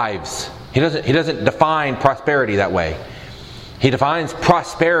 with wives. He doesn't define prosperity that way. He defines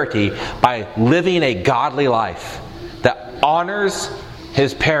prosperity by living a godly life that honors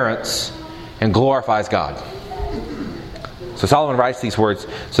his parents and glorifies God. So Solomon writes these words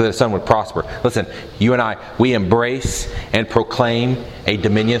so that his son would prosper. Listen, you and I, we embrace and proclaim a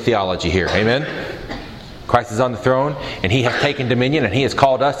dominion theology here. Amen? Christ is on the throne, and He has taken dominion, and He has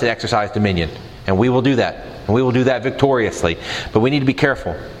called us to exercise dominion. And we will do that. And we will do that victoriously. But we need to be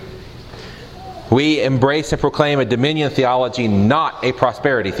careful. We embrace and proclaim a dominion theology, not a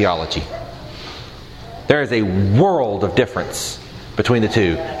prosperity theology. There is a world of difference between the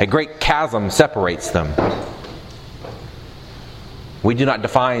two. A great chasm separates them. We do not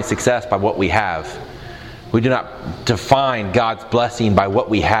define success by what we have. We do not define God's blessing by what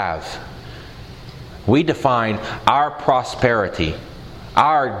we have. We define our prosperity,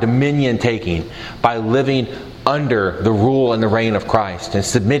 our dominion taking, by living under the rule and the reign of Christ and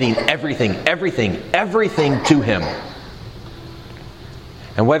submitting everything to Him.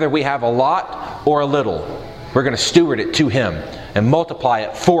 And whether we have a lot or a little, we're going to steward it to Him and multiply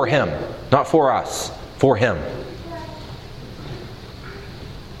it for Him. Not for us, for Him.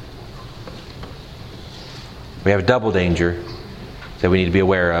 We have a double danger that we need to be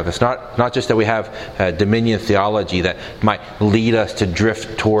aware of. It's not just that we have a dominion theology that might lead us to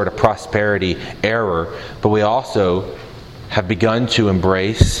drift toward a prosperity error, but we also have begun to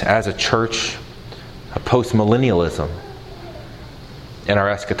embrace, as a church, a postmillennialism in our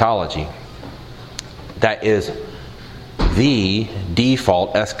eschatology. That is the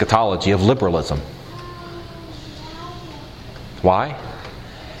default eschatology of liberalism. Why?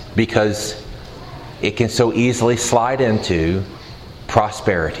 Because it can so easily slide into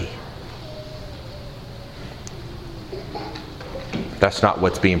prosperity. That's not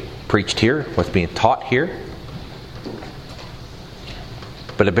what's being preached here, what's being taught here.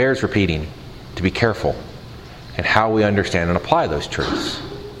 But it bears repeating to be careful in how we understand and apply those truths.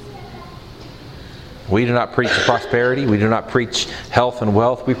 We do not preach prosperity, we do not preach health and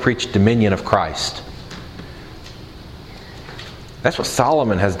wealth, we preach dominion of Christ. That's what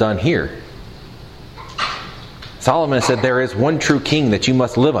Solomon has done here. Solomon said there is one true king that you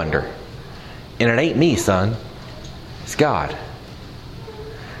must live under. And it ain't me, son. It's God.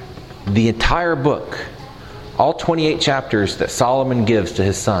 The entire book, all 28 chapters that Solomon gives to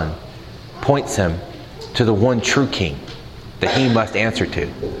his son, points him to the one true king that he must answer to.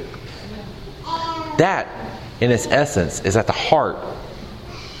 That, in its essence, is at the heart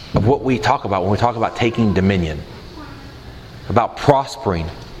of what we talk about when we talk about taking dominion. About prospering.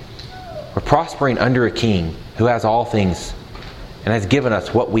 We're prospering under a king who has all things and has given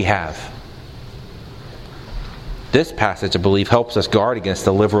us what we have. This passage, I believe, helps us guard against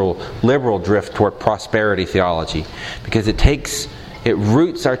the liberal drift toward prosperity theology, because it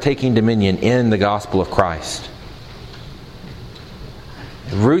roots our taking dominion in the gospel of Christ.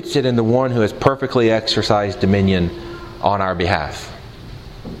 It roots it in the one who has perfectly exercised dominion on our behalf.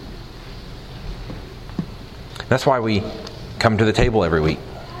 That's why we come to the table every week.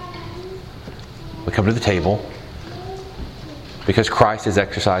 We come to the table because Christ has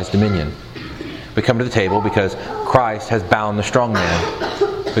exercised dominion. We come to the table because Christ has bound the strong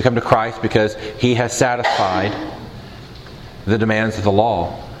man. We come to Christ because He has satisfied the demands of the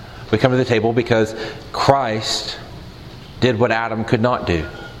law. We come to the table because Christ did what Adam could not do.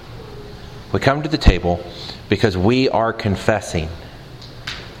 We come to the table because we are confessing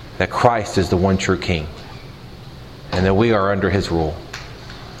that Christ is the one true King and that we are under His rule.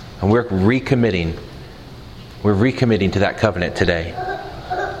 And we're recommitting to that covenant today.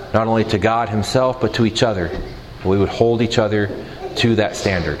 Not only to God Himself, but to each other. We would hold each other to that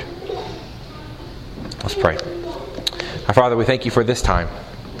standard. Let's pray. Our Father, we thank You for this time.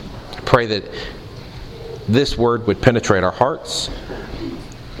 Pray that this word would penetrate our hearts,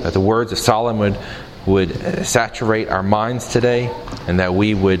 that the words of Solomon would saturate our minds today, and that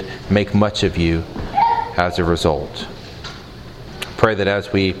we would make much of You as a result. Pray that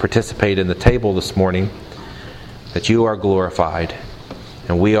as we participate in the table this morning, that You are glorified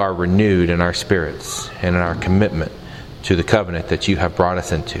and we are renewed in our spirits and in our commitment to the covenant that You have brought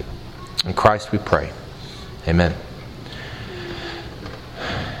us into. In Christ we pray. Amen.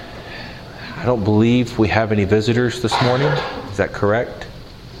 I don't believe we have any visitors this morning. Is that correct?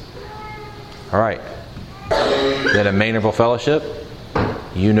 All right. Then at Maynardville Fellowship,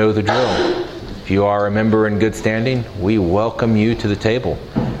 you know the drill. If you are a member in good standing, we welcome you to the table.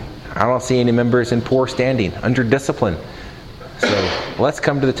 I don't see any members in poor standing, under discipline. So let's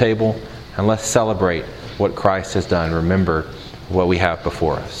come to the table and let's celebrate what Christ has done. Remember what we have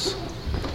before us.